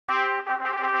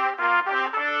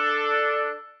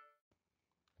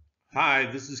Hi,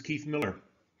 this is Keith Miller.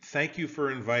 Thank you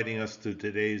for inviting us to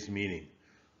today's meeting.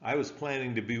 I was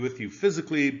planning to be with you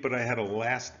physically, but I had a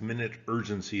last-minute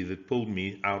urgency that pulled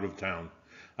me out of town.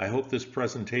 I hope this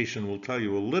presentation will tell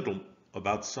you a little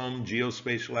about some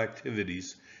geospatial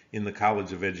activities in the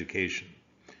College of Education.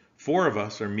 4 of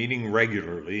us are meeting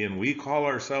regularly, and we call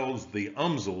ourselves the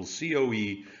UMSL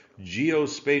COE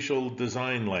Geospatial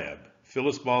Design Lab.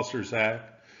 Phyllis Balcerzak,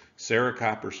 Sarah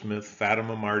Coppersmith,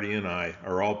 Fatima Marty, and I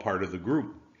are all part of the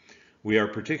group. We are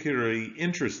particularly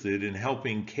interested in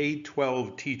helping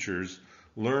K-12 teachers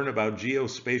learn about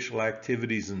geospatial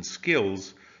activities and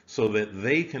skills so that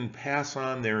they can pass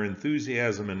on their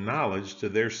enthusiasm and knowledge to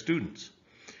their students.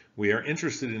 We are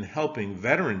interested in helping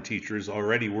veteran teachers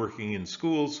already working in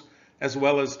schools, as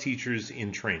well as teachers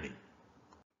in training.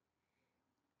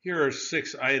 Here are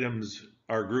 6 items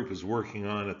our group is working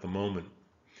on at the moment.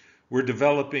 We're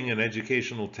developing an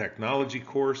educational technology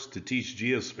course to teach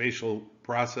geospatial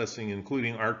processing,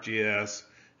 including ArcGIS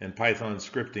and Python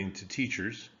scripting to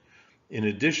teachers. In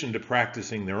addition to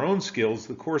practicing their own skills,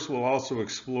 the course will also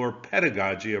explore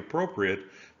pedagogy appropriate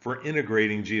for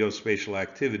integrating geospatial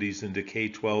activities into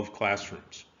K-12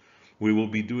 classrooms. We will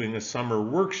be doing a summer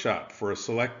workshop for a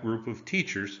select group of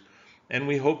teachers, and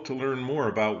we hope to learn more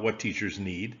about what teachers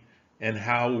need and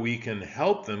how we can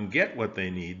help them get what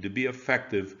they need to be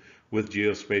effective with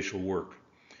geospatial work.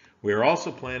 We are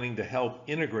also planning to help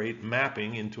integrate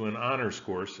mapping into an honors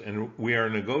course, and we are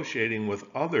negotiating with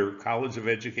other College of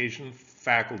Education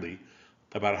faculty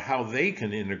about how they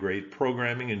can integrate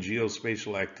programming and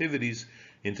geospatial activities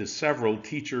into several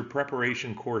teacher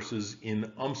preparation courses in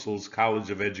UMSL's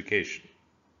College of Education.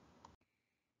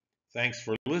 Thanks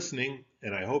for listening,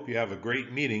 and I hope you have a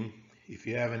great meeting. If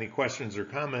you have any questions or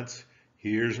comments,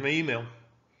 here's my email.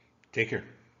 Take care.